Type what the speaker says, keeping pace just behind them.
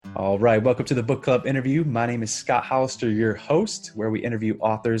All right, welcome to the Book Club interview. My name is Scott Hollister, your host, where we interview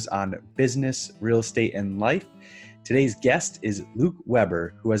authors on business, real estate, and life. Today's guest is Luke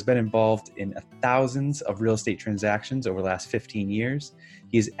Weber, who has been involved in thousands of real estate transactions over the last 15 years.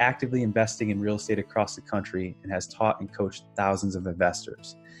 He is actively investing in real estate across the country and has taught and coached thousands of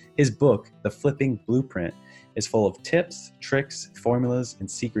investors. His book, The Flipping Blueprint, is full of tips, tricks, formulas, and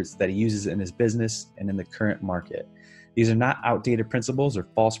secrets that he uses in his business and in the current market. These are not outdated principles or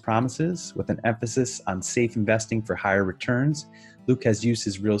false promises. With an emphasis on safe investing for higher returns, Luke has used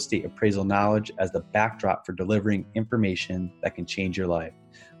his real estate appraisal knowledge as the backdrop for delivering information that can change your life.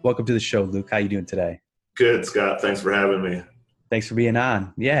 Welcome to the show, Luke. How are you doing today? Good, Scott. Thanks for having me. Thanks for being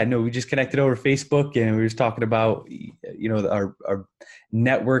on. Yeah, no, we just connected over Facebook and we were just talking about, our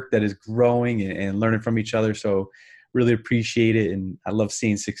network that is growing and learning from each other. So really appreciate it. And I love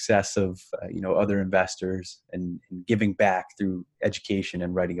seeing success of, other investors and giving back through education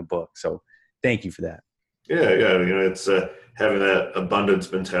and writing a book. So thank you for that. Yeah. It's having that abundance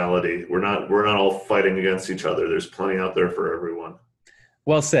mentality. We're not all fighting against each other. There's plenty out there for everyone.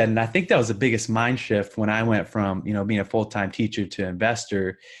 Well said. And I think that was the biggest mind shift when I went from, being a full-time teacher to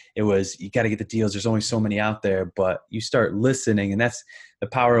investor. It was, you got to get the deals. There's only so many out there, but you start listening. And that's the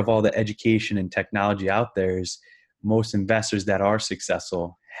power of all the education and technology out there. Is most investors that are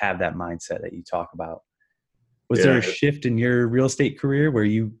successful have that mindset that you talk about. Was there a shift in your real estate career where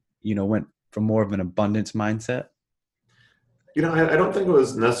you went from more of an abundance mindset? I don't think it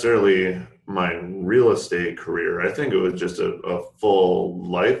was necessarily my real estate career. I think it was just a full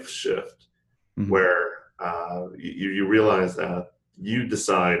life shift where you realize that you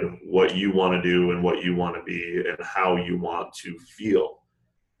decide what you want to do and what you want to be and how you want to feel.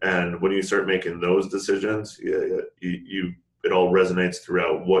 And when you start making those decisions, it all resonates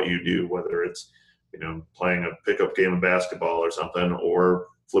throughout what you do, whether it's, playing a pickup game of basketball or something, or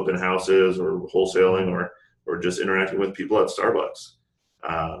flipping houses or wholesaling or just interacting with people at Starbucks.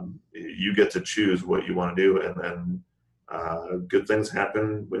 You get to choose what you want to do, and then good things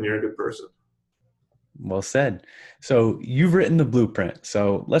happen when you're a good person. Well said. So you've written the blueprint.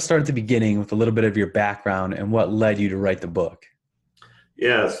 So let's start at the beginning with a little bit of your background and what led you to write the book.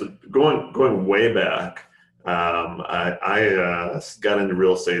 Yeah, so going way back, I got into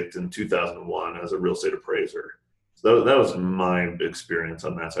real estate in 2001 as a real estate appraiser. So that was my experience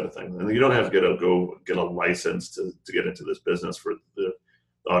on that side of things. And you don't have to go get a license to get into this business. For the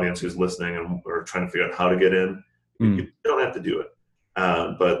audience who's listening and or trying to figure out how to get in, you don't have to do it.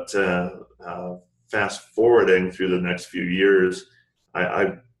 But fast forwarding through the next few years,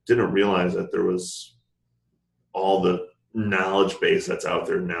 I didn't realize that there was all the knowledge base that's out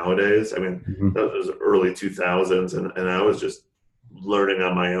there nowadays. I mean, that was early 2000s, and I was just learning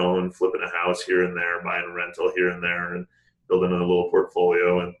on my own, flipping a house here and there, buying a rental here and there, and building a little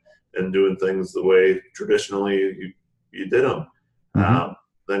portfolio and doing things the way traditionally you did them.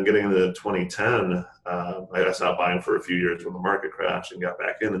 Then getting into 2010, I stopped buying for a few years when the market crashed and got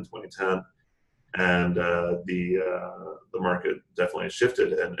back in 2010. And the market definitely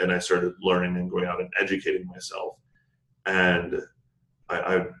shifted, and I started learning and going out and educating myself. And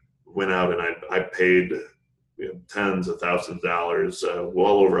I went out and I paid tens of thousands of dollars,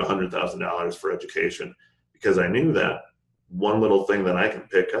 well over $100,000 for education, because I knew that one little thing that I can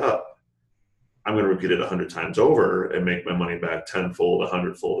pick up, I'm going to repeat it 100 times over and make my money back tenfold,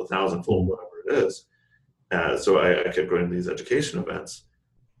 100-fold, 1,000-fold, whatever it is. So I kept going to these education events,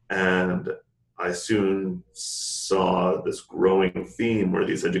 and I soon saw this growing theme where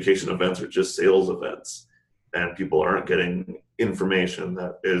these education events are just sales events. And people aren't getting information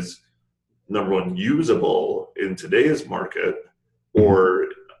that is, number one, usable in today's market, or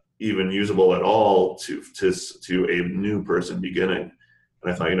even usable at all to a new person beginning.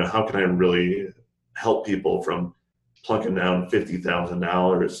 And I thought, how can I really help people from plunking down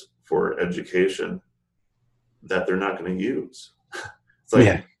 $50,000 for education that they're not going to use? It's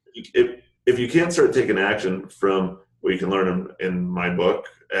like, if you can't start taking action from what you can learn in my book,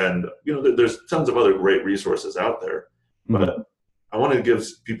 and there's tons of other great resources out there, but I want to give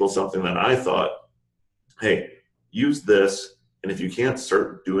people something that I thought, hey, use this, and if you can't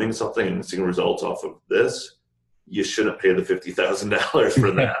start doing something and seeing results off of this, you shouldn't pay the $50,000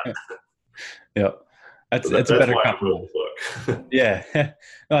 for that. Yeah, that's a better compliment. Yeah,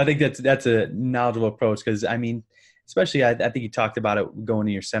 no, I think that's a knowledgeable approach, because especially I think you talked about it going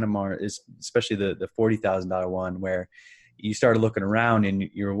to your seminar, is especially the $40,000 one, where you started looking around and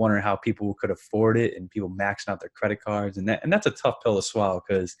you were wondering how people could afford it, and people maxing out their credit cards, and that's a tough pill to swallow,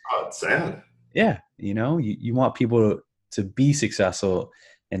 because it's sad. Yeah, you want people to be successful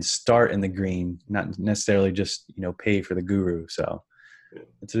and start in the green, not necessarily just pay for the guru. So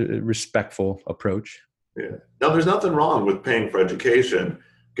It's a respectful approach. Yeah. Now, there's nothing wrong with paying for education,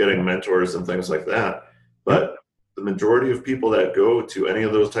 getting mentors and things like that. Yep. But the majority of people that go to any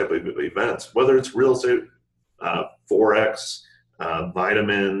of those type of events, whether it's real estate, Forex,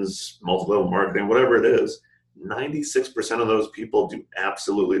 vitamins, multi-level marketing, whatever it is, 96% of those people do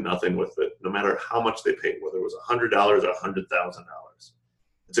absolutely nothing with it, no matter how much they paid, whether it was $100 or $100,000.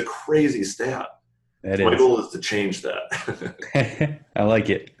 It's a crazy stat. So my goal is to change that. I like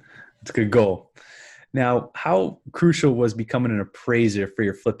it. It's a good goal. Now, how crucial was becoming an appraiser for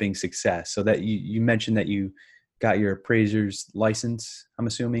your flipping success? So that you mentioned that you got your appraiser's license, I'm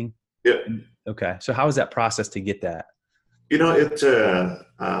assuming? Yeah. Okay. So how was that process to get that? It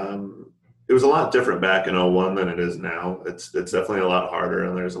was a lot different back in 01 than it is now. It's definitely a lot harder,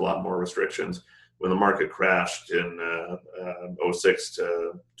 and there's a lot more restrictions. When the market crashed in 06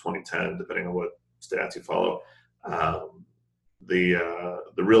 to 2010, depending on what stats you follow, the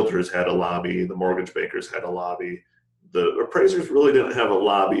realtors had a lobby, the mortgage bankers had a lobby. The appraisers really didn't have a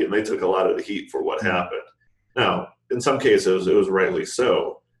lobby, and they took a lot of the heat for what happened. Now, in some cases, it was rightly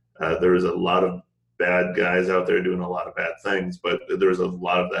so. There was a lot of bad guys out there doing a lot of bad things, but there's a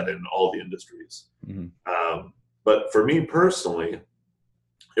lot of that in all the industries. Mm-hmm. But for me personally,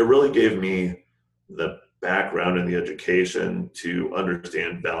 it really gave me the background and the education to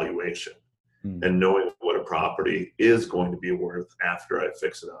understand valuation and knowing what a property is going to be worth after I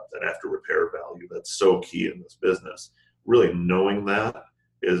fix it up, that after repair value. That's so key in this business. Really knowing that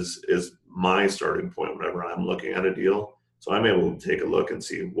is my starting point whenever I'm looking at a deal. So I'm able to take a look and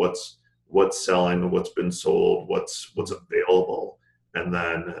see what's selling, what's been sold, what's available, and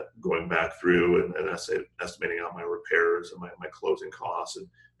then going back through and estimating out my repairs and my closing costs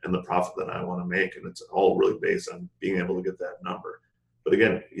and the profit that I want to make. And it's all really based on being able to get that number. But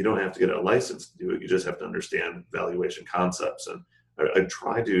again, you don't have to get a license to do it. You just have to understand valuation concepts. And I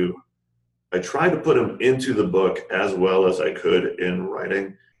try to put them into the book as well as I could in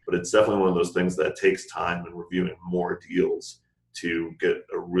writing, but it's definitely one of those things that takes time and reviewing more deals to get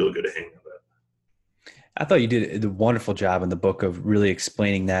a real good hang of it. I thought you did a wonderful job in the book of really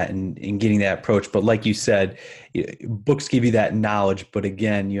explaining that and getting that approach. But like you said, books give you that knowledge, but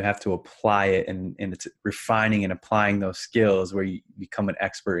again, you have to apply it, and it's refining and applying those skills where you become an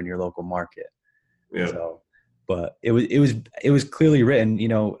expert in your local market. Yeah. So, but it was clearly written.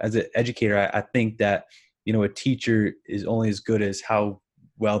 As an educator, I think that a teacher is only as good as how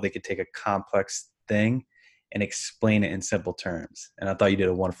well they could take a complex thing and explain it in simple terms. And I thought you did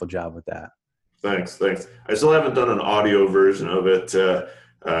a wonderful job with that. Thanks. I still haven't done an audio version of it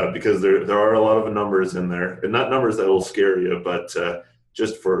because there are a lot of numbers in there, and not numbers that will scare you, but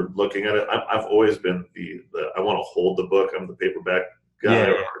just for looking at it. I've always been I want to hold the book. I'm the paperback guy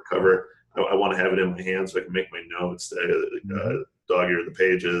or hardcover. I want to have it in my hands so I can make my notes, dog ear the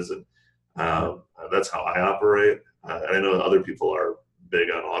pages, and that's how I operate. I know that other people are big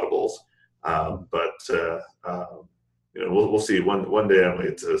on audibles, but we'll see. One day I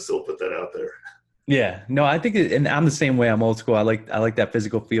might still put that out there. Yeah, no, I think, and I'm the same way. I'm old school. I like that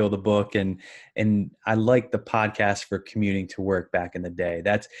physical feel of the book, and I like the podcast for commuting to work back in the day.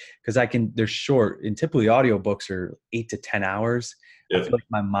 That's because they're short, and typically audiobooks are 8 to 10 hours. Yeah. I feel like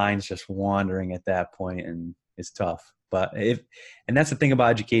my mind's just wandering at that point, and it's tough. But and that's the thing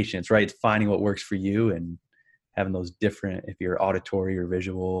about education. It's right. It's finding what works for you and having those different, if you're auditory or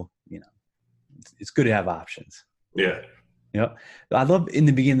visual, it's good to have options. Yeah. I love in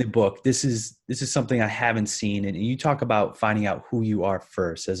the beginning of the book, this is something I haven't seen. And you talk about finding out who you are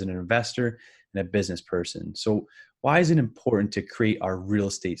first as an investor and a business person. So why is it important to create our real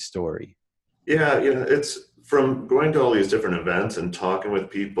estate story? Yeah. It's from going to all these different events and talking with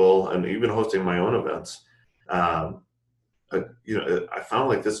people and even hosting my own events. I found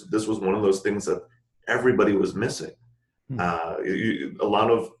like this was one of those things that everybody was missing. A lot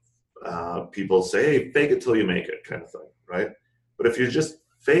of people say, hey, fake it till you make it kind of thing, right? But if you're just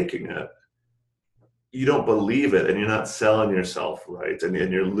faking it, you don't believe it and you're not selling yourself right. And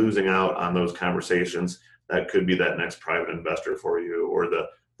you're losing out on those conversations that could be that next private investor for you, or the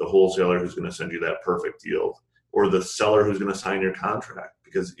wholesaler who's going to send you that perfect deal, or the seller who's going to sign your contract,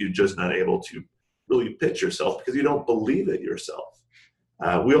 because you're just not able to really pitch yourself because you don't believe it yourself.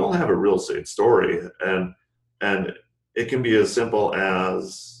 We all have a real estate story, and it can be as simple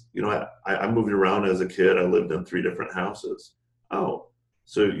as, I moved around as a kid. I lived in 3 different houses. Oh,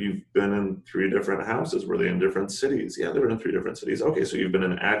 so you've been in 3 different houses. Were they in different cities? Yeah, they were in 3 different cities. Okay, so you've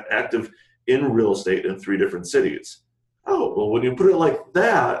been active in real estate in 3 different cities. Oh, well, when you put it like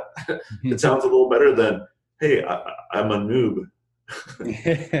that, it sounds a little better than, hey, I'm a noob.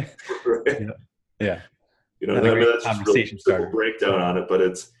 Right? Yeah. Another great that's just a real conversation simple starter. breakdown on it, but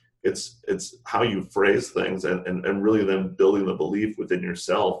it's how you phrase things and really then building the belief within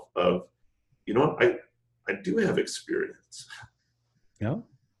yourself of, I do have experience. No,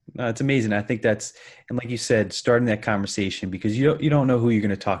 it's amazing. I think and like you said, starting that conversation, because you don't know who you're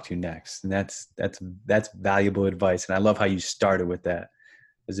going to talk to next, and that's valuable advice. And I love how you started with that.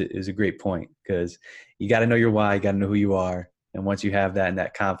 Is a great point, because you got to know your why, you got to know who you are, and once you have that and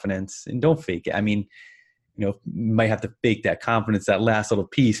that confidence, and don't fake it. I mean, you might have to fake that confidence, that last little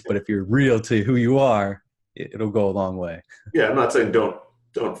piece, but if you're real to who you are, it'll go a long way. Yeah, I'm not saying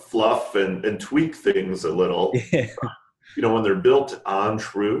don't fluff and tweak things a little. Yeah. When they're built on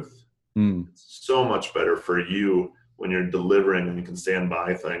truth, Mm. it's so much better for you when you're delivering and you can stand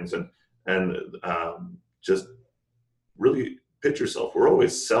by things and just really pitch yourself. We're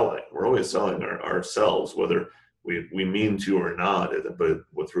always selling. We're always selling ourselves, whether we mean to or not,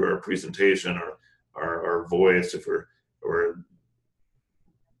 but through our presentation, our voice, if we're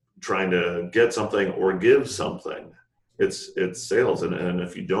trying to get something or give something, it's sales. And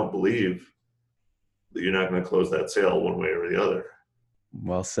if you don't believe that, you're not going to close that sale one way or the other.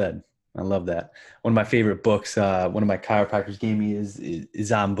 Well said. I love that. One of my favorite books, one of my chiropractors gave me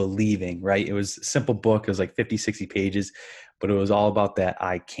is on believing, right? It was a simple book. It was like 50, 60 pages, but it was all about that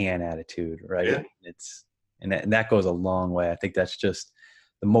I can attitude, right? Yeah. And that goes a long way. I think that's just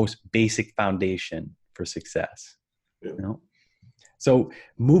the most basic foundation for success. Yeah. So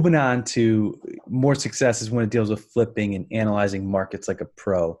moving on to more success is when it deals with flipping and analyzing markets like a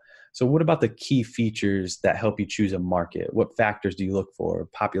pro. So what about the key features that help you choose a market? What factors do you look for?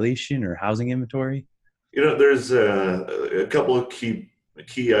 Population or housing inventory? There's a couple of key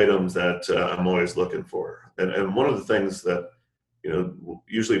items that I'm always looking for. And one of the things that,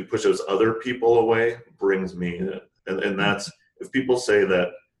 usually pushes other people away brings me in. And that's if people say that,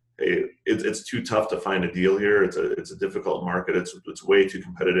 hey, it's too tough to find a deal here. It's a difficult market. It's way too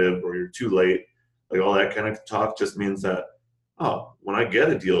competitive, or you're too late. Like all that kind of talk just means that, oh, when I get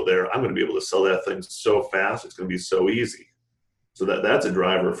a deal there, I'm going to be able to sell that thing so fast. It's going to be so easy. So that's a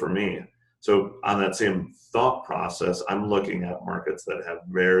driver for me. So on that same thought process, I'm looking at markets that have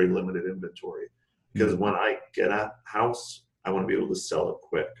very limited inventory, because when I get a house, I want to be able to sell it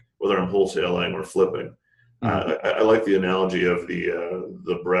quick, whether I'm wholesaling or flipping. I like the analogy of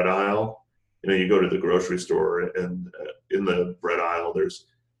the bread aisle. You go to the grocery store, and in the bread aisle, there's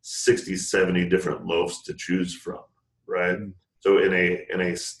 60, 70 different loaves to choose from, right? So in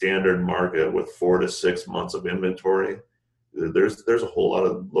a standard market with 4 to 6 months of inventory, there's a whole lot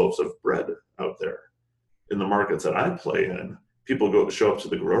of loaves of bread out there. In the markets that I play in, people show up to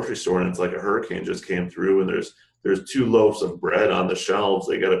the grocery store, and it's like a hurricane just came through, and there's 2 loaves of bread on the shelves.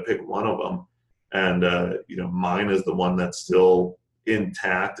 They got to pick one of them. And, mine is the one that's still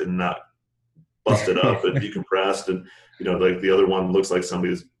intact and not busted up and decompressed. And, like the other one looks like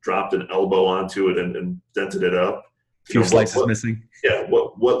somebody's dropped an elbow onto it and dented it up. A few slices missing. Yeah.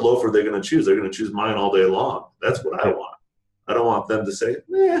 What loaf are they going to choose? They're going to choose mine all day long. That's what I want. I don't want them to say,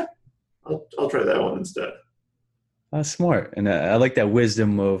 I'll try that one instead. Smart. And I like that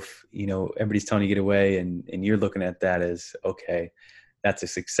wisdom of, everybody's telling you to get away, and you're looking at that as, okay, that's a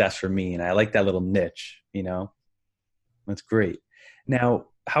success for me. And I like that little niche, that's great. Now,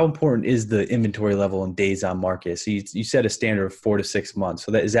 how important is the inventory level in days on market? So you said a standard of 4 to 6 months.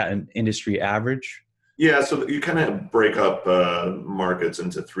 So is that an industry average? Yeah. So you kind of break up markets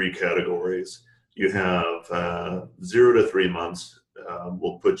into 3 categories. You have 0 to 3 months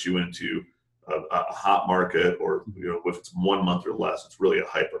will put you into a hot market, or if it's 1 month or less, it's really a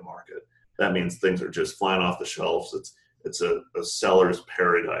hyper market. That means things are just flying off the shelves. It's a seller's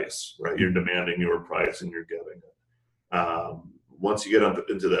paradise, right? You're demanding your price and you're getting it. Once you get up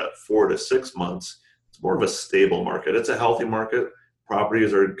into that 4 to 6 months, it's more of a stable market. It's a healthy market.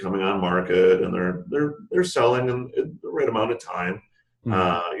 Properties are coming on market, and they're selling in the right amount of time.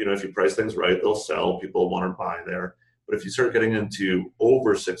 If you price things right, they'll sell. People want to buy there. But if you start getting into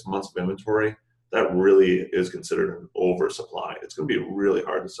over 6 months of inventory, that really is considered an oversupply. It's going to be really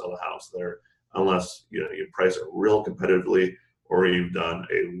hard to sell a house there unless you price it real competitively, or you've done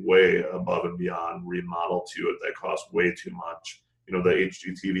a way above and beyond remodel to it that costs way too much. The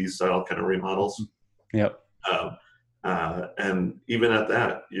HGTV style kind of remodels. Yep. And even at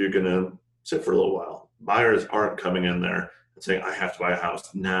that, you're going to sit for a little while. Buyers aren't coming in there and saying, I have to buy a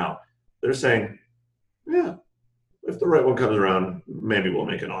house now. They're saying, yeah, if the right one comes around, maybe we'll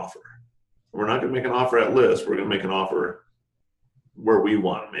make an offer. We're not going to make an offer at list. We're going to make an offer where we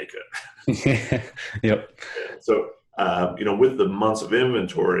want to make it. Yep. So, with the months of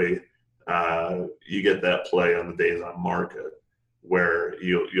inventory, you get that play on the days on market. where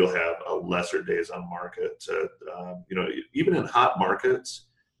you'll have a lesser days on market. Even in hot markets,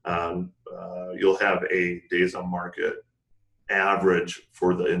 you'll have a days on market average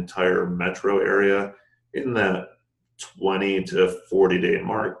for the entire metro area in that 20 to 40 day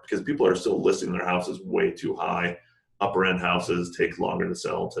mark, because people are still listing their houses way too high. Upper end houses take longer to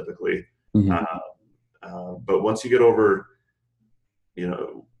sell typically. Mm-hmm. But once you get over,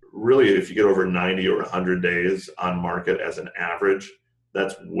 really, if you get over 90 or 100 days on market as an average,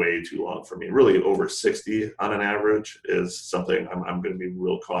 that's way too long for me. Really, over 60 on an average is something I'm going to be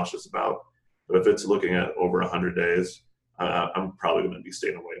real cautious about. But if it's looking at over 100 days, I'm probably going to be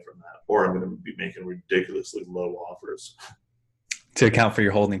staying away from that, or I'm going to be making ridiculously low offers to account for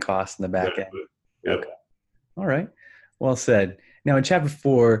your holding costs in the back end. Yep. Okay. All right. Well said. Now in chapter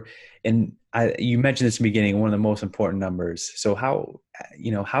 4, and you mentioned this in the beginning, one of the most important numbers. So how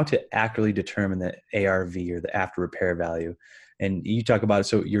to accurately determine the ARV, or the after repair value. And you talk about it,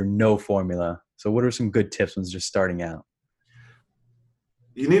 so your no formula. So what are some good tips when just starting out?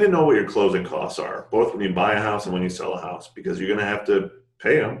 You need to know what your closing costs are, both when you buy a house and when you sell a house, because you're going to have to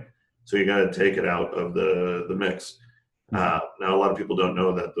pay them. So you got to take it out of the mix. Now, a lot of people don't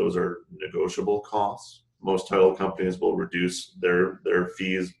know that those are negotiable costs. Most title companies will reduce their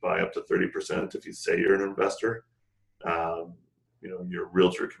fees by up to 30% if you say you're an investor. Your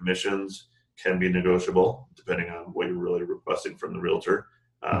realtor commissions can be negotiable depending on what you're really requesting from the realtor.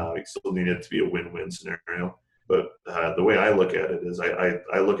 You still need it to be a win-win scenario. But the way I look at it is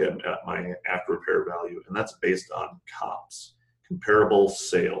I look at my after repair value, and that's based on comps. Comparable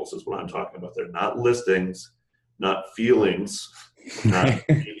sales is what I'm talking about there. Not listings, not feelings, not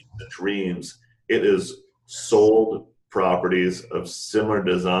dreams. It is sold properties of similar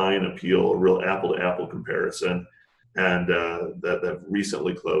design, appeal, a real apple-to-apple comparison, and that have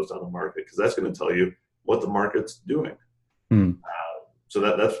recently closed on the market, because that's going to tell you what the market's doing. So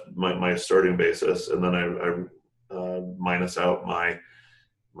that's my starting basis, and then I minus out my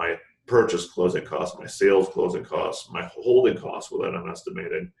purchase closing costs, my sales closing costs, my holding costs, what I'm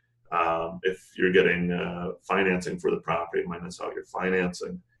estimating. If you're getting financing for the property, minus out your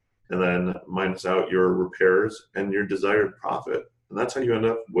financing, and then minus out your repairs and your desired profit, and that's how you end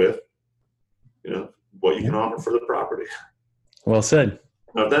up with what you can offer for the property. Well said.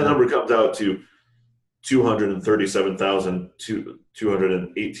 Now, if that number comes out to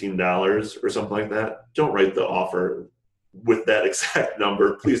 $237,218 or something like that, don't write the offer with that exact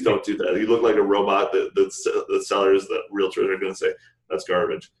number. Please don't do that. You look like a robot. The sellers, the realtors are going to say, that's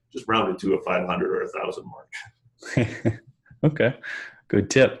garbage. Just round it to a 500 or 1,000 mark. Okay. Good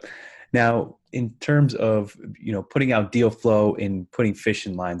tip. Now, in terms of, putting out deal flow and putting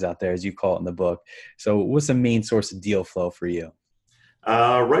fishing lines out there, as you call it in the book. So what's the main source of deal flow for you?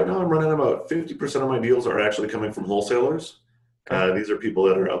 Right now I'm running about 50% of my deals are actually coming from wholesalers. Okay. These are people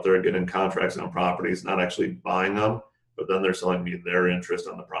that are out there getting contracts on properties, not actually buying them, but then they're selling me their interest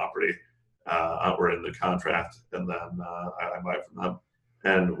on the property or in the contract, and then I buy from them.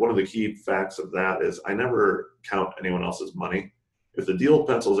 And one of the key facts of that is I never count anyone else's money. If the deal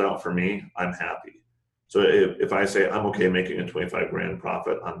pencils out for me, I'm happy. So if I say I'm okay making a 25 grand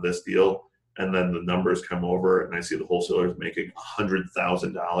profit on this deal, and then the numbers come over and I see the wholesalers making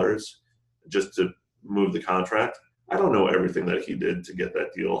 $100,000 just to move the contract, I don't know everything that he did to get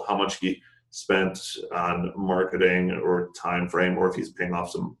that deal, how much he spent on marketing or time frame, or if he's paying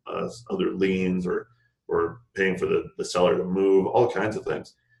off some other liens or paying for the seller to move, all kinds of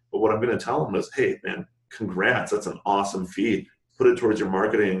things. But what I'm going to tell him is, hey, man, congrats. That's an awesome fee. Put it towards your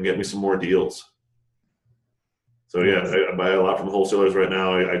marketing and get me some more deals. So yeah, I buy a lot from wholesalers right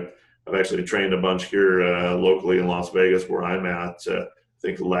now. I've actually trained a bunch here locally in Las Vegas where I'm at. I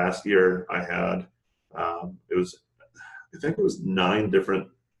think last year I had, it was 9 different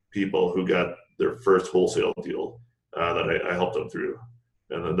people who got their first wholesale deal that I helped them through.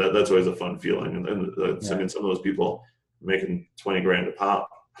 And that's always a fun feeling. And I mean, some of those people making 20 grand a pop.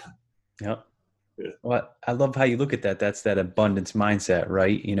 Yep. Yeah. Well, I love how you look at that. That's that abundance mindset,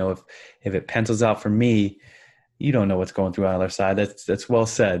 right? If it pencils out for me, you don't know what's going through on the other side. That's well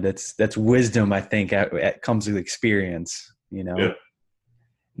said. That's wisdom, I think, comes with experience, Yeah.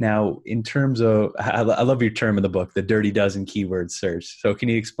 Now, in terms of, I love your term in the book, the dirty dozen keyword search. So can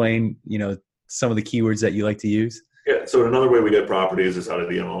you explain, some of the keywords that you like to use? Yeah. So another way we get properties is out of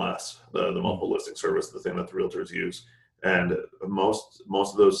the MLS, the multiple listing service, the thing that the realtors use. And most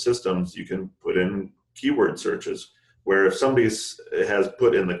of those systems, you can put in keyword searches, where if somebody has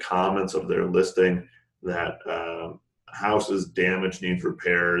put in the comments of their listing that house is damaged, needs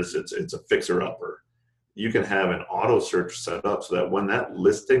repairs, it's a fixer-upper, you can have an auto search set up so that when that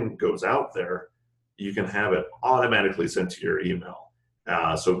listing goes out there, you can have it automatically sent to your email.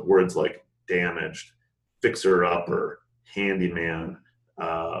 So words like damaged, fixer upper, handyman,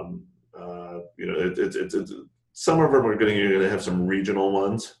 it's some of them are you're going to have some regional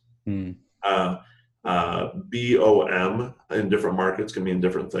ones. Mm. BOM in different markets can mean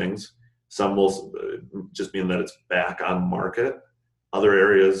different things. Some will just mean that it's back on market. Other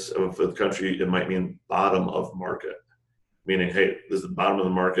areas of the country, it might mean bottom of market, meaning, hey, this is the bottom of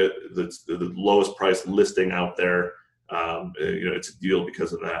the market. That's the lowest price listing out there. It's a deal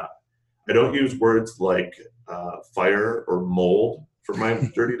because of that. I don't use words like fire or mold for my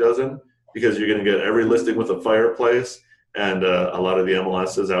Dirty Dozen, because you're going to get every listing with a fireplace, and a lot of the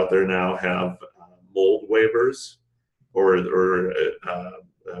MLSs out there now have mold waivers, or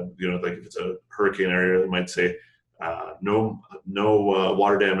like if it's a hurricane area, it might say no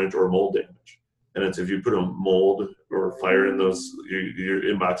water damage or mold damage. And it's if you put a mold or fire in those, your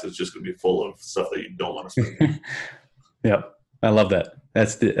inbox is just going to be full of stuff that you don't want to spend. Yep, I love that.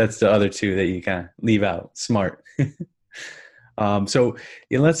 That's the other two that you kind of leave out. Smart. So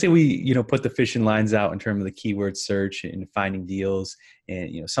let's say we, put the fishing lines out in terms of the keyword search and finding deals,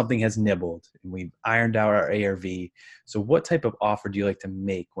 and, something has nibbled and we've ironed out our ARV. So what type of offer do you like to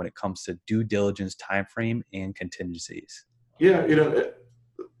make when it comes to due diligence, timeframe, and contingencies? Yeah.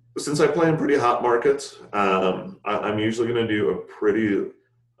 Since I play in pretty hot markets, I'm usually going to do a pretty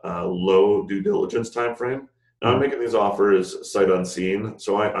low due diligence timeframe. Now I'm making these offers sight unseen,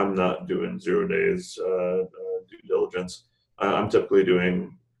 so I'm not doing 0 days due diligence. I'm typically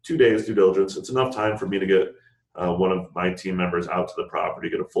doing 2 days due diligence. It's enough time for me to get one of my team members out to the property,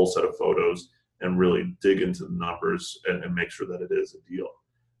 get a full set of photos, and really dig into the numbers and make sure that it is a deal.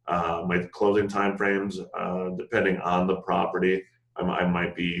 My closing timeframes, depending on the property, I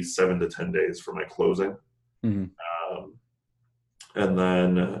might be 7 to 10 days for my closing. Mm-hmm. And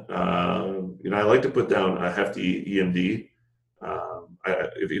then, I like to put down a hefty EMD.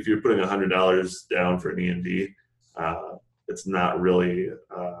 If you're putting $100 down for an EMD, it's not really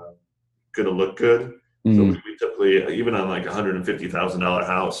going to look good. Mm-hmm. So we typically, even on like $150,000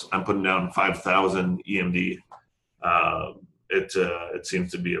 house, I'm putting down 5,000 EMD. It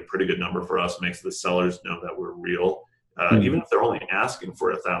seems to be a pretty good number for us. Makes the sellers know that we're real. Mm-hmm. Even if they're only asking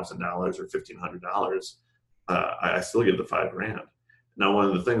for $1,000 or $1,500, I still give the $5,000. Now, one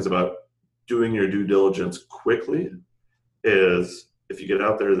of the things about doing your due diligence quickly is if you get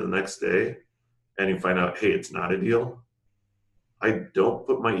out there the next day and you find out, hey, it's not a deal, I don't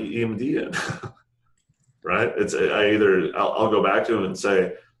put my EMD in, right? I'll go back to him and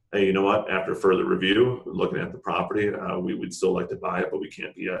say, hey, you know what? After further review, looking at the property, we would still like to buy it, but we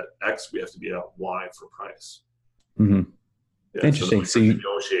can't be at X. We have to be at Y for price. Mm-hmm. Yeah, interesting. So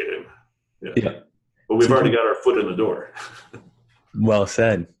negotiating. Yeah. But we've already got our foot in the door. Well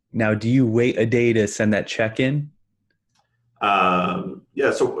said. Now, do you wait a day to send that check in?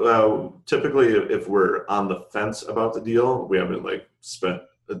 Yeah. So typically, if we're on the fence about the deal, we haven't spent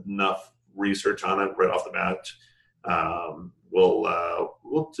enough research on it right off the bat.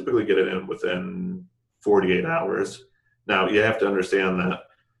 We'll typically get it in within 48 hours. Now, you have to understand that.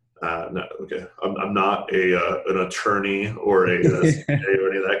 I'm not an attorney or a CPA or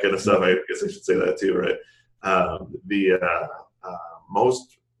any of that kind of stuff. I guess I should say that too, right?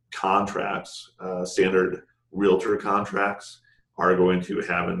 Most contracts, standard realtor contracts, are going to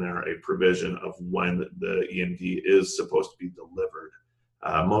have in there a provision of when the EMD is supposed to be delivered.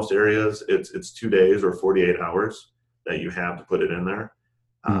 Most areas, it's 2 days or 48 hours that you have to put it in there.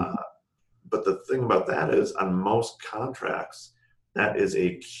 But the thing about that is, on most contracts, that is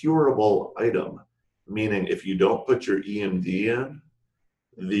a curable item, meaning if you don't put your EMD in,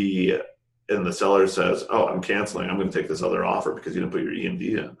 and the seller says, oh, I'm canceling, I'm going to take this other offer because you didn't put your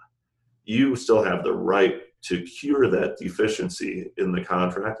EMD in, you still have the right to cure that deficiency in the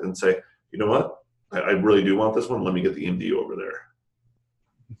contract and say, you know what, I really do want this one, let me get the EMD over there.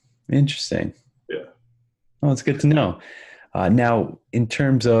 Interesting. Yeah. Well, it's good to know. Now, in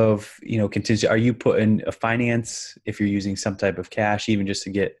terms of, contingency, are you putting a finance if you're using some type of cash, even just to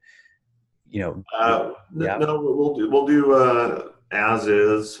get, No, we'll do as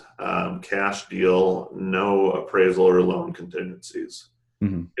is, cash deal, no appraisal or loan contingencies.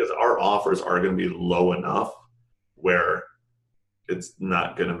 Mm-hmm. Because our offers are going to be low enough where it's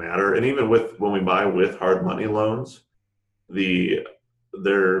not going to matter. And even when we buy with hard money loans,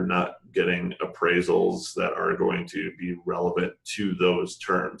 they're not getting appraisals that are going to be relevant to those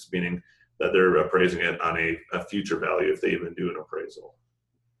terms, meaning that they're appraising it on a future value if they even do an appraisal.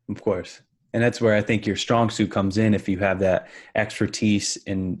 Of course. And that's where I think your strong suit comes in. If you have that expertise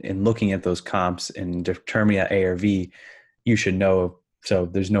in looking at those comps and determining that ARV, you should know So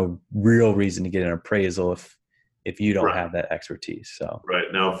there's no real reason to get an appraisal if you don't Right. have that expertise. So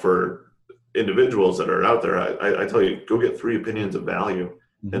Right now, for individuals that are out there, I tell you, go get 3 opinions of value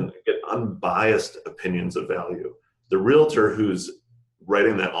mhm. and get unbiased opinions of value. The realtor who's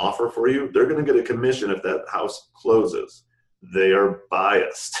writing that offer for you, they're going to get a commission if that house closes. They are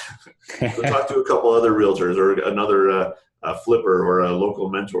biased. Go talk to a couple other realtors or another flipper or a local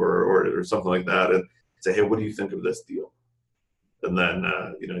mentor or something like that, and say, hey, what do you think of this deal? And then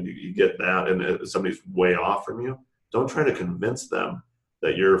you get that, and if somebody's way off from you, don't try to convince them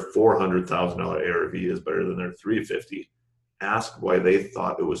that your $400,000 ARV is better than their 350. Ask why they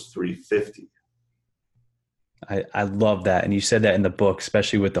thought it was 350. I love that. And you said that in the book,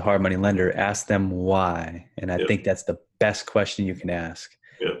 especially with the hard money lender, ask them why. And I Yep. think that's the best question you can ask.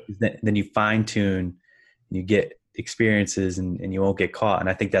 Yep. Then you fine tune, you get experiences and you won't get caught. And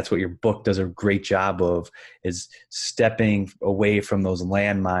I think that's what your book does a great job of, is stepping away from those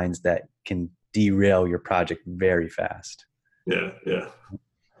landmines that can derail your project very fast. Yeah. Yeah.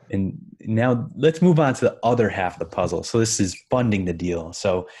 And now let's move on to the other half of the puzzle. So this is funding the deal.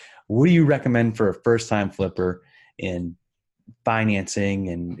 So what do you recommend for a first-time flipper in financing,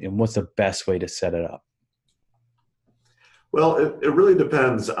 and what's the best way to set it up? Well, it really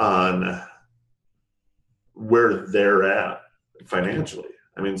depends on where they're at financially.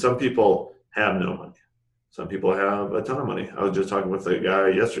 I mean, some people have no money. Some people have a ton of money. I was just talking with a guy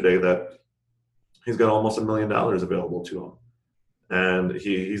yesterday that he's got almost $1 million available to him. And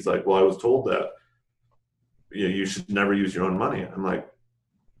he's like, well, I was told that you should never use your own money. I'm like,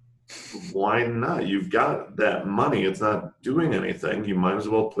 why not? You've got that money. It's not doing anything. You might as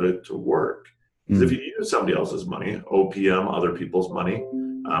well put it to work. Because if you use somebody else's money, OPM, other people's money,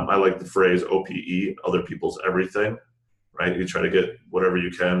 I like the phrase OPE, other people's everything, right? You try to get whatever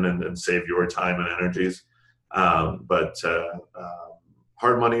you can and save your time and energies. But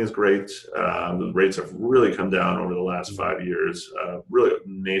hard money is great. The rates have really come down over the last 5 years, really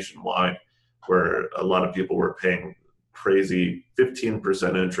nationwide, where a lot of people were paying crazy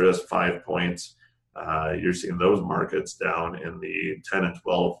 15% interest, 5 points. You're seeing those markets down in the 10 and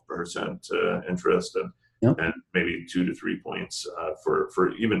 12% interest, and maybe 2 to 3 points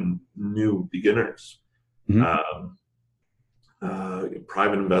for even new beginners. Mm-hmm.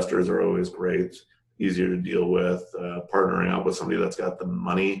 Private investors are always great, easier to deal with. Partnering up with somebody that's got the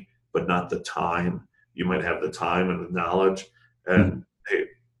money but not the time. You might have the time and the knowledge. And hey,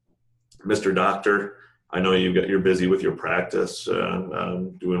 Mr. Doctor, I know you're busy with your practice,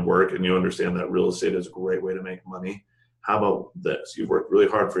 doing work, and you understand that real estate is a great way to make money. How about this? You've worked really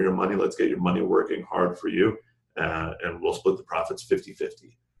hard for your money. Let's get your money working hard for you, and we'll split the profits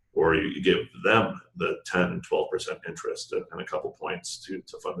 50-50. Or you give them the 10, 12% interest and a couple points to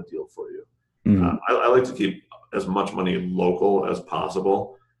fund the deal for you. I like to keep as much money local as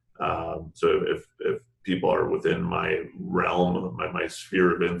possible. So if people are within my realm, my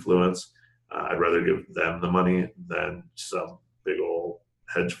sphere of influence, I'd rather give them the money than some big old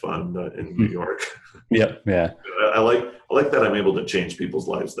hedge fund in New York. Yep. Yeah. I like that I'm able to change people's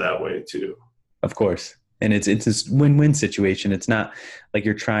lives that way too. Of course. And it's this win-win situation. It's not like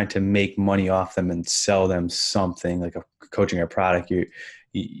you're trying to make money off them and sell them something like a coaching or product.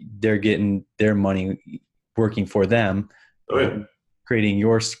 They're getting their money working for them, creating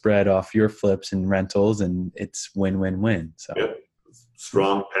your spread off your flips and rentals, and it's win-win-win. So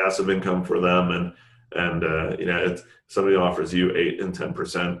strong passive income for them, and if somebody offers you 8 and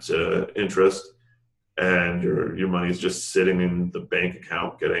 10% interest, and your money is just sitting in the bank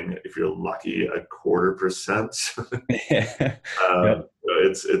account getting, if you're lucky, 0.25%.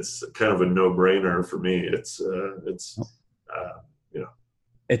 It's kind of a no-brainer for me.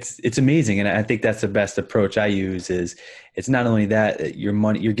 It's amazing. And I think that's the best approach I use. Is it's not only that your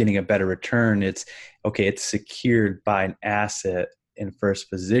money, you're getting a better return. It's secured by an asset in first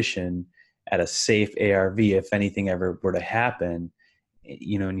position at a safe ARV. If anything ever were to happen,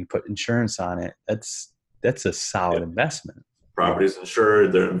 and you put insurance on it, that's a solid investment. Property's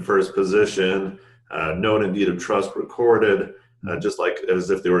insured, they're in first position, note and deed of trust recorded, just like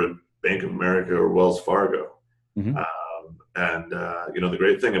as if they were Bank of America or Wells Fargo. Mm-hmm. The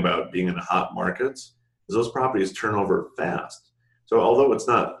great thing about being in hot markets is those properties turn over fast. So although it's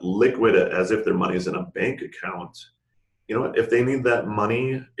not liquid as if their money's in a bank account, you know what? If they need that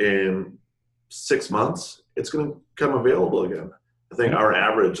money in 6 months, it's going to come available again. I think our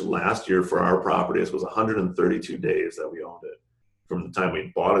average last year for our properties was 132 days that we owned it, from the time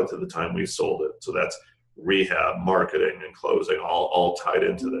we bought it to the time we sold it. So that's rehab, marketing, and closing all tied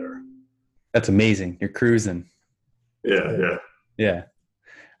into there. That's amazing. You're cruising. Yeah. Yeah.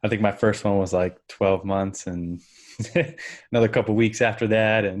 I think my first one was like 12 months and another couple weeks after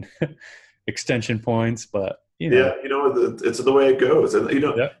that and extension points, but Yeah, it's the way it goes. And,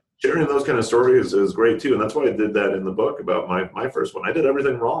 Yep. sharing those kind of stories is great too. And that's why I did that in the book about my first one. I did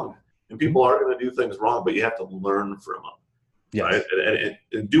everything wrong. And Mhm. people are going to do things wrong, but you have to learn from them, right? Yes.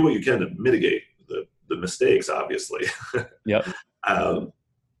 And do what you can to mitigate the mistakes, obviously. Yep. um,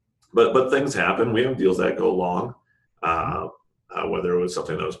 but things happen. We have deals that go long, Mhm. whether it was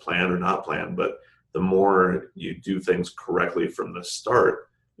something that was planned or not planned. But the more you do things correctly from the start,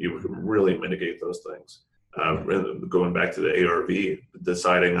 you can really mitigate those things. Yeah. And going back to the ARV,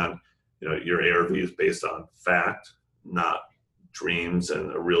 deciding on, your ARV is based on fact, not dreams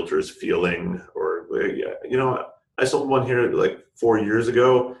and a realtor's feeling. Or, yeah, I sold one here like 4 years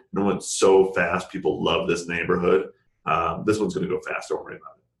ago, and it went so fast. People love this neighborhood. This one's going to go fast. Don't worry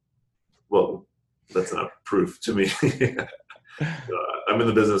about it. Well, that's not proof to me. I'm in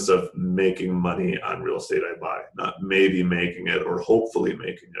the business of making money on real estate I buy, not maybe making it or hopefully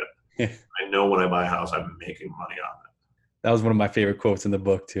making it. I know when I buy a house, I'm making money on it. That was one of my favorite quotes in the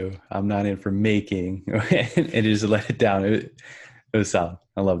book too. I'm not in for making, and just let it down. It was solid.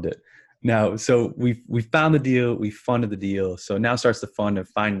 I loved it. Now, so we found the deal, we funded the deal. So now starts the fun of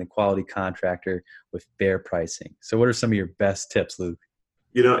finding the quality contractor with fair pricing. So what are some of your best tips, Luke?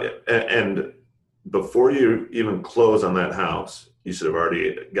 And before you even close on that house, you should have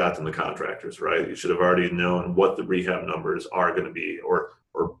already gotten the contractors, right? You should have already known what the rehab numbers are going to be, or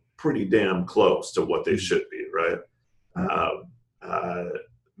pretty damn close to what they should be, right? Um, uh,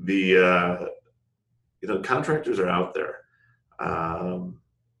 the contractors are out there, um,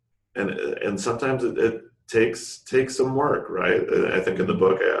 and sometimes it takes some work, right? I think in the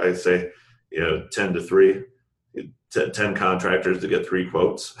book I say, 10 to 3, 10 contractors to get 3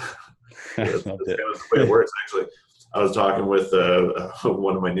 quotes. I That's loved kind it. of the way it works. Actually, I was talking with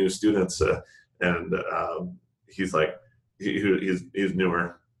one of my new students, and he's like, he's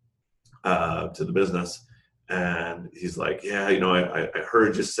newer to the business, and he's like, yeah, I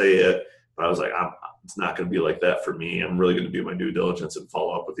heard you say it, but I was like, it's not going to be like that for me. I'm really going to do my due diligence and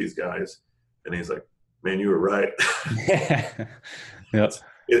follow up with these guys. And he's like, man, you were right. Yep.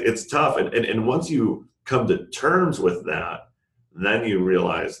 It's tough, and once you come to terms with that, then you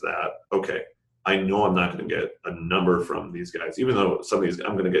realize that, okay, I know I'm not going to get a number from these guys, even though some of these,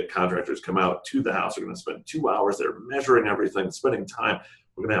 I'm going to get contractors come out to the house. They're going to spend 2 hours there measuring everything, spending time.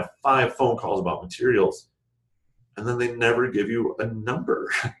 We're going to have 5 phone calls about materials, and then they never give you a number,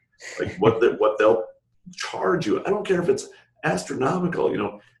 like what they'll charge you. I don't care if it's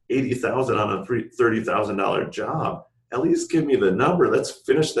astronomical, 80,000 on a $30,000 job. At least give me the number. Let's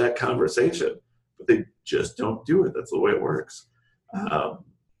finish that conversation. But they just don't do it. That's the way it works. Um, uh,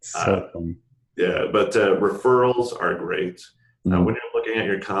 So funny. yeah, but referrals are great. When Mm. you're looking at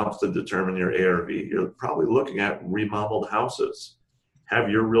your comps to determine your ARV, you're probably looking at remodeled houses. Have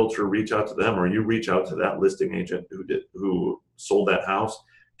your realtor reach out to them, or you reach out to that listing agent who sold that house.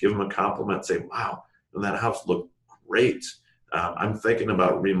 Give them a compliment. Say, "Wow, that house looked great. I'm thinking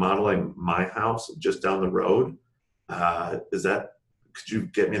about remodeling my house just down the road. Could you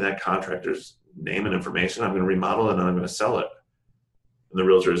get me that contractor's name and information? I'm going to remodel it and I'm going to sell it." And the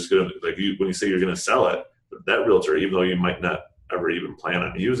realtor is going to, like, when you say you're going to sell it, that realtor, even though you might not ever even plan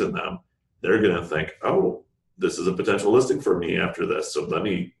on using them, they're going to think, oh, this is a potential listing for me after this. So let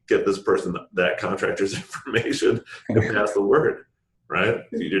me get this person that contractor's information and pass the word, right?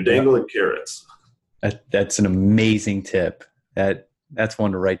 You're Yeah. dangling carrots. That's an amazing tip. That's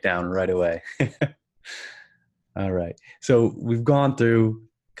one to write down right away. All right. So we've gone through,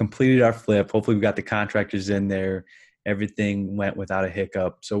 completed our flip. Hopefully we got the contractors in there. Everything went without a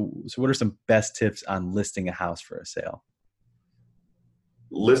hiccup. So what are some best tips on listing a house for a sale?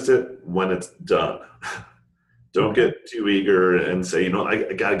 List it when it's done. Don't Okay. get too eager and say,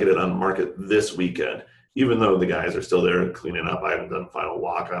 I got to get it on the market this weekend. Even though the guys are still there cleaning up, I haven't done a final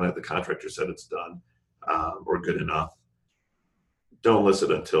walk on it. The contractor said it's done, or good enough. Don't list it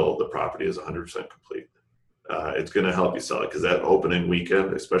until the property is 100% complete. It's going to help you sell it, because that opening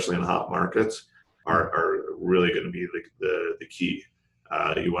weekend, especially in hot markets, are really going to be the key.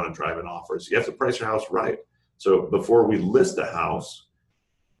 You want to drive in offers. You have to price your house right. So before we list a house,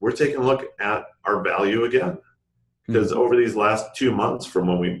 we're taking a look at our value again. Because over these last 2 months, from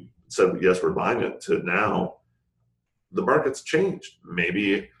when we said, yes, we're buying it, to now, the market's changed.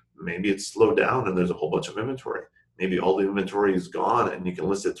 Maybe it's slowed down and there's a whole bunch of inventory. Maybe all the inventory is gone and you can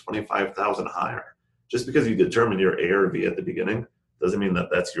list it 25,000 higher. Just because you determine your ARV at the beginning doesn't mean that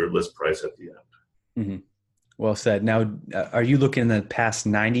that's your list price at the end. Mm-hmm. Well said. Now, are you looking in the past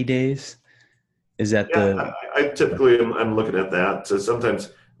 90 days? Is that Yeah, the I typically I'm looking at that. So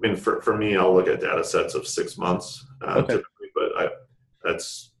sometimes mean, for me, I'll look at data sets of 6 months Okay. typically, but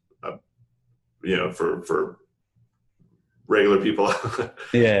that's for regular people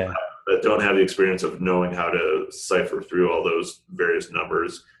Yeah. that don't have the experience of knowing how to cipher through all those various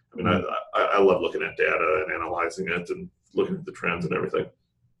numbers. I mean, Mm. I love looking at data and analyzing it and looking at the trends and everything.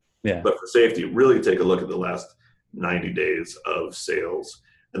 Yeah. But for safety, really take a look at the last 90 days of sales.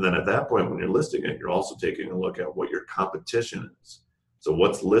 And then at that point, when you're listing it, you're also taking a look at what your competition is. So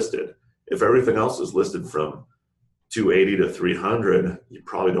what's listed? If everything else is listed from 280 to 300, you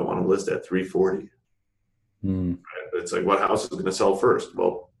probably don't want to list at 340. Mm. It's like, what house is going to sell first?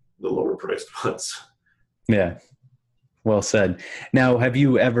 Well, the lower priced ones. Yeah. Well said. Now, have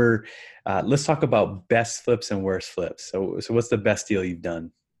you ever, let's talk about best flips and worst flips. So what's the best deal you've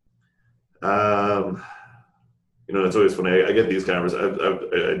done? Um, it's always funny. I get these conversations.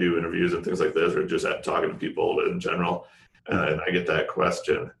 I do interviews and things like this, or just talking to people in general, and I get that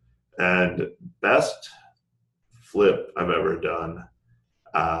question. And best flip I've ever done.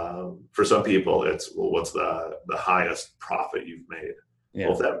 For some people, it's, well, what's the highest profit you've made? Yeah.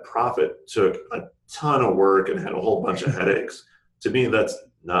 Well, if that profit took a ton of work and had a whole bunch of headaches, to me, that's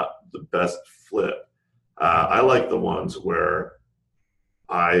not the best flip. I like the ones where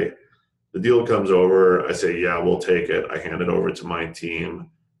the deal comes over, I say, yeah, we'll take it. I hand it over to my team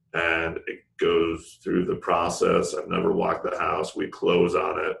and it goes through the process. I've never walked the house. We close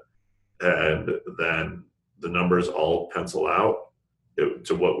on it. And then the numbers all pencil out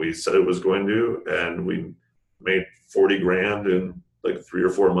to what we said it was going to. And we made 40 grand in like 3 or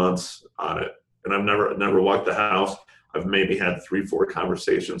 4 months on it. And I've never walked the house. I've maybe had 3-4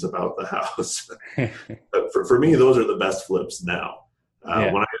 conversations about the house. But for me, those are the best flips now.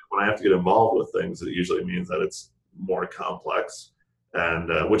 Yeah. When I have to get involved with things, it usually means that it's more complex, and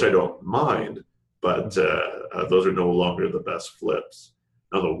which I don't mind. But those are no longer the best flips.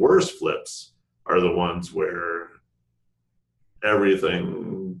 Now, the worst flips are the ones where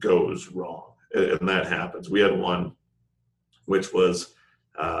everything goes wrong, and that happens. We had one, which was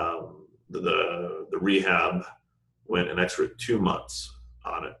the rehab went an extra 2 months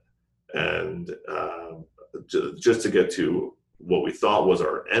on it, and just to get to what we thought was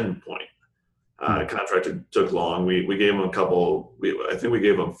our end point. Contractor took long. We gave him I think we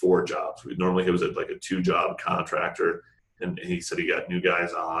gave him 4 jobs. Normally he was like a 2-job contractor, and he said he got new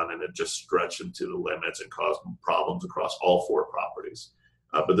guys on, and it just stretched into the limits and caused problems across all 4 properties.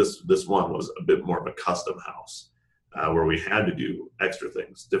 But this one was a bit more of a custom house, where we had to do extra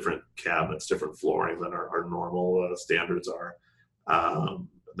things, different cabinets, different flooring than our normal standards are.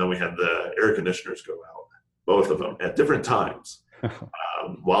 Then we had the air conditioners go out, both of them at different times.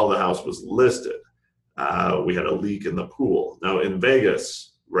 While the house was listed, we had a leak in the pool. Now in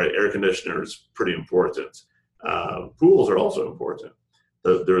Vegas, right, air conditioners pretty important. Pools are also important.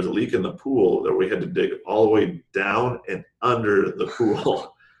 There was a leak in the pool that we had to dig all the way down and under the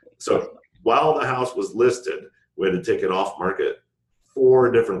pool. So while the house was listed, we had to take it off market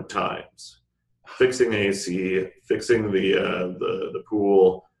 4 different times, fixing AC, fixing the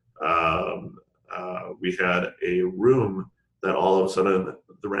pool. We had a room that all of a sudden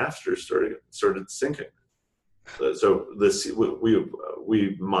the rafters started sinking. So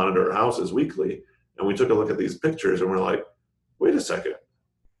we monitor houses weekly, and we took a look at these pictures, and we're like, wait a second,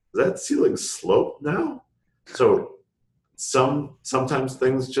 is that ceiling sloped now? So sometimes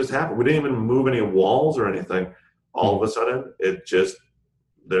things just happen. We didn't even move any walls or anything. All of a sudden, it just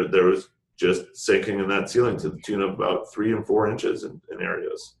there was just sinking in that ceiling to the tune of about 3 and 4 inches in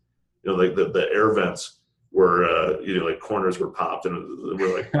areas. Like the air vents were, like corners were popped, and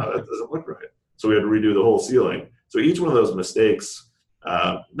we're like, oh, that doesn't look right. So we had to redo the whole ceiling. So each one of those mistakes,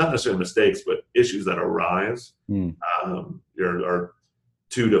 not necessarily mistakes, but issues that arise, are $2,000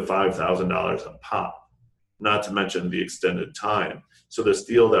 to $5,000 a pop. Not to mention the extended time. So this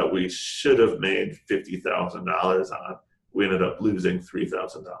deal that we should have made $50,000 on, we ended up losing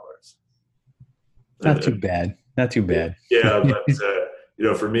 $3,000. Not too bad. Not too bad. Yeah,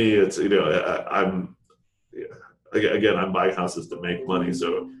 but for me, it's I'm buying houses to make money,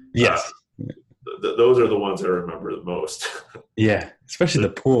 so yes, those are the ones I remember the most. Yeah, especially the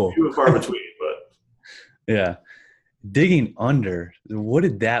pool. Few and far between, but yeah, digging under. What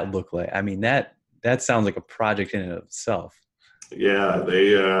did that look like? I mean, that sounds like a project in and of itself. Yeah,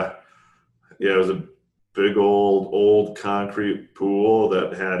 it was a big old concrete pool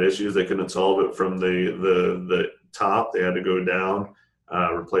that had issues. They couldn't solve it from the top. They had to go down,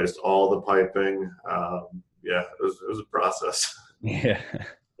 replaced all the piping. It was a process. Yeah.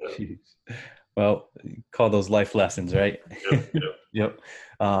 Well, call those life lessons, right? Yep. Yep.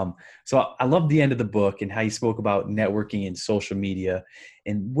 So I love the end of the book and how you spoke about networking and social media.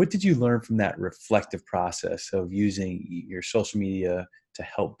 And what did you learn from that reflective process of using your social media to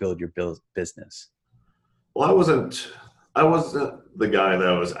help build your business? Well, I wasn't the guy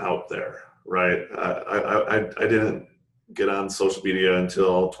that was out there, right? I didn't get on social media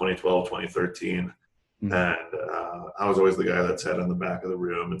until 2012, 2013. Mm, And I was always the guy that sat in the back of the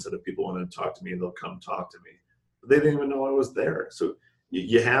room and said, if people want to talk to me, they'll come talk to me. But they didn't even know I was there. So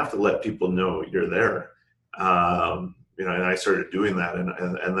you have to let people know you're there. And I started doing that.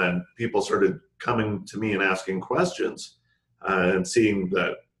 And then people started coming to me and asking questions and seeing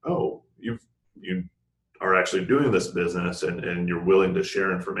that, oh, you are actually doing this business and you're willing to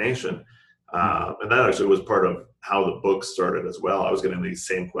share information. mm, And that actually was part of how the book started as well. I was getting these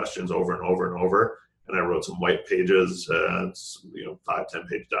same questions over and over and over. And I wrote some white pages, 5-10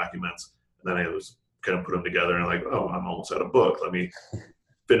 page documents. And then I was kind of put them together and like, oh, I'm almost out of book. Let me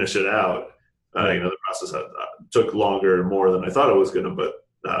finish it out. right. The process took longer, more than I thought it was going to, but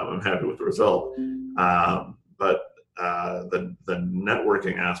I'm happy with the result. But the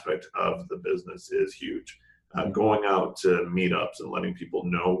networking aspect of the business is huge. Going out to meetups and letting people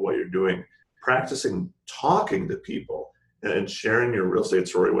know what you're doing, practicing talking to people and sharing your real estate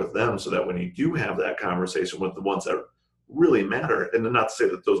story with them so that when you do have that conversation with the ones that really matter, and not to say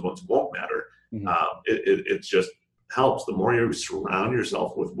that those ones won't matter, Mhm. it just helps. The more you surround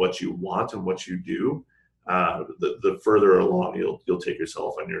yourself with what you want and what you do, the further along you'll take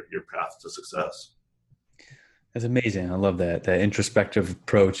yourself on your path to success. That's amazing. I love that introspective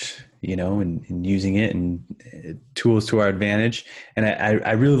approach, and using it and tools to our advantage. And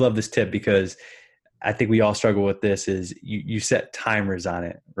I really love this tip because I think we all struggle with this is you set timers on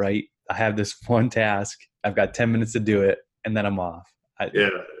it, right? I have this one task. I've got 10 minutes to do it and then I'm off. Yeah,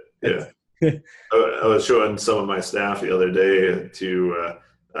 It's, yeah. I was showing some of my staff the other day to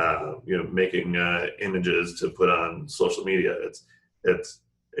making images to put on social media.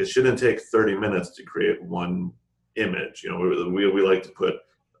 It shouldn't take 30 minutes to create one image. We like to put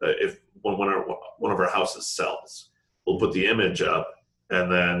if one of our houses sells, we'll put the image up and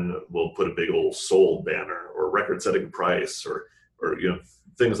then we'll put a big old sold banner or record setting price or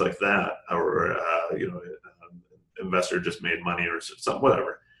things like that, or investor just made money or something,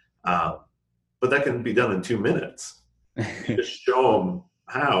 whatever. But that can be done in 2 minutes. You just show them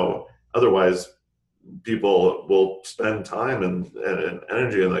how. Otherwise, people will spend time and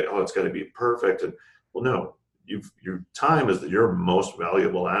energy and like, oh, it's got to be perfect. And well, no, your time is your most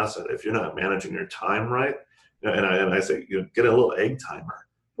valuable asset. If you're not managing your time right, and I say, get a little egg timer,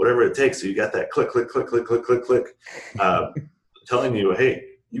 whatever it takes. So you got that click, click, click, click, click, click, click, telling you, hey,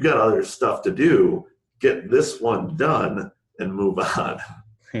 you got other stuff to do. Get this one done and move on.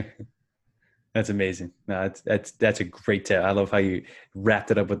 That's amazing. No, that's a great tip. I love how you wrapped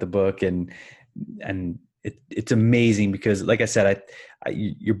it up with the book and it's amazing because like I said,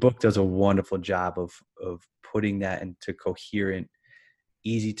 your book does a wonderful job of putting that into coherent,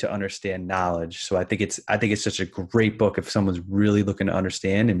 easy to understand knowledge. So I think it's such a great book if someone's really looking to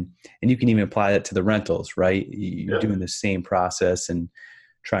understand and you can even apply that to the rentals, right? You're doing the same process and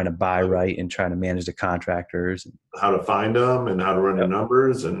trying to buy right and trying to manage the contractors. How to find them and how to run the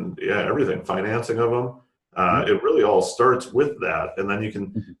numbers and everything, financing of them. Yep. It really all starts with that. And then you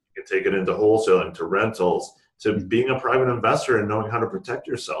can take it into wholesaling, to rentals, to being a private investor and knowing how to protect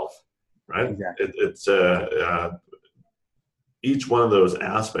yourself, right? Exactly. It's each one of those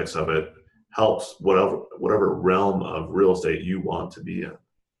aspects of it helps whatever realm of real estate you want to be in.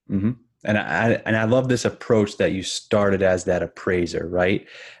 Mm-hmm. And I love this approach that you started as that appraiser, right?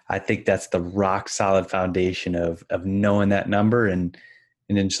 I think that's the rock solid foundation of knowing that number. And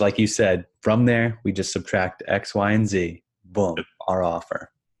then just like you said, from there, we just subtract X, Y, and Z, boom, our offer.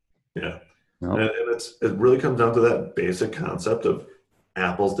 Yeah. Nope. And it really comes down to that basic concept of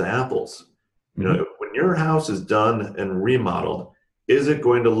apples to apples. Mm-hmm. When your house is done and remodeled, is it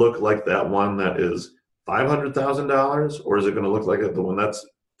going to look like that one that is $500,000 or is it going to look like the one that's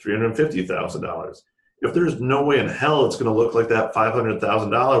 $350,000? If there's no way in hell it's going to look like that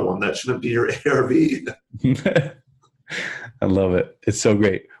 $500,000 one, that shouldn't be your ARV. I love it. It's so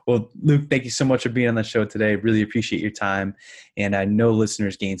great. Well, Luke, thank you so much for being on the show today. Really appreciate your time. And I know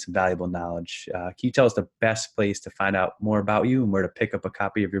listeners gained some valuable knowledge. Can you tell us the best place to find out more about you and where to pick up a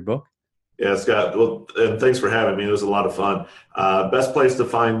copy of your book? Yeah, Scott. Well, and thanks for having me. It was a lot of fun. Best place to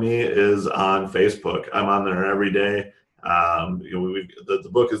find me is on Facebook. I'm on there every day. The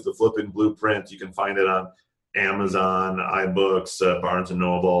book is The Flipping Blueprint. You can find it on Amazon, iBooks, Barnes and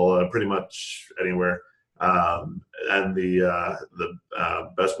Noble, pretty much anywhere. And the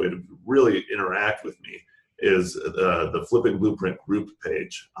best way to really interact with me is the Flipping Blueprint group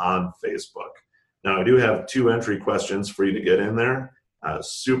page on Facebook. Now, I do have 2 entry questions for you to get in there.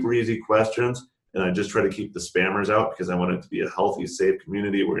 Super easy questions. And I just try to keep the spammers out because I want it to be a healthy, safe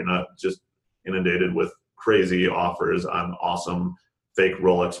community where you're not just inundated with crazy offers on awesome fake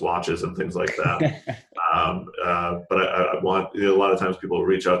Rolex watches and things like that. But I want, a lot of times people will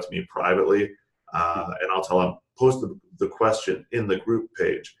reach out to me privately, and I'll tell them, post the question in the group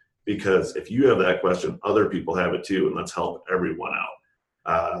page, because if you have that question, other people have it too, and let's help everyone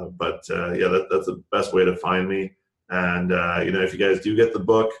out. That's the best way to find me. And if you guys do get the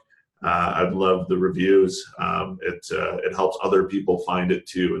book, I'd love the reviews. It helps other people find it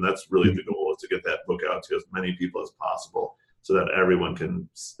too, and that's really the goal, is to get that book out to as many people as possible, so that everyone can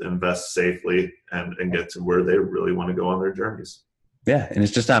invest safely and get to where they really want to go on their journeys. Yeah, and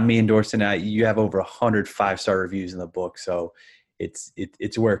it's just not me endorsing it. You have over 100 5-star reviews in the book, so it's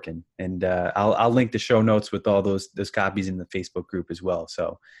working. And I'll link the show notes with all those copies in the Facebook group as well.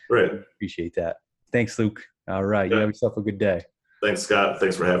 So great, appreciate that. Thanks, Luke. All right, You have yourself a good day. Thanks, Scott.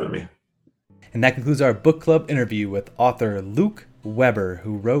 Thanks for having me. And that concludes our book club interview with author Luke Weber,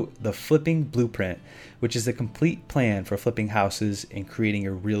 who wrote The Flipping Blueprint, which is a complete plan for flipping houses and creating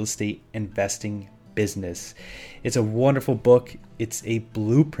a real estate investing business. It's a wonderful book. It's a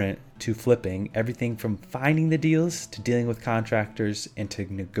blueprint to flipping, everything from finding the deals to dealing with contractors and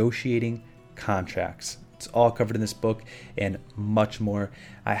to negotiating contracts. It's all covered in this book and much more.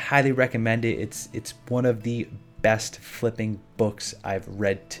 I highly recommend it. It's one of the best flipping books I've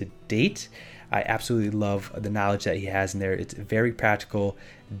read to date. I absolutely love the knowledge that he has in there. It's very practical,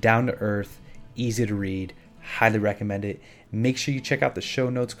 down to earth, easy to read. Highly recommend it. Make sure you check out the show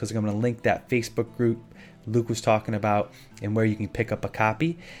notes, because I'm going to link that Facebook group Luke was talking about and where you can pick up a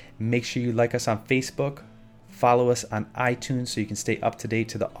copy. Make sure you like us on Facebook. Follow us on iTunes so you can stay up to date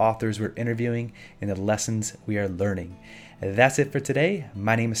to the authors we're interviewing and the lessons we are learning. That's it for today.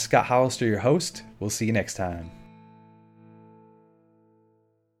 My name is Scott Hollister, your host. We'll see you next time.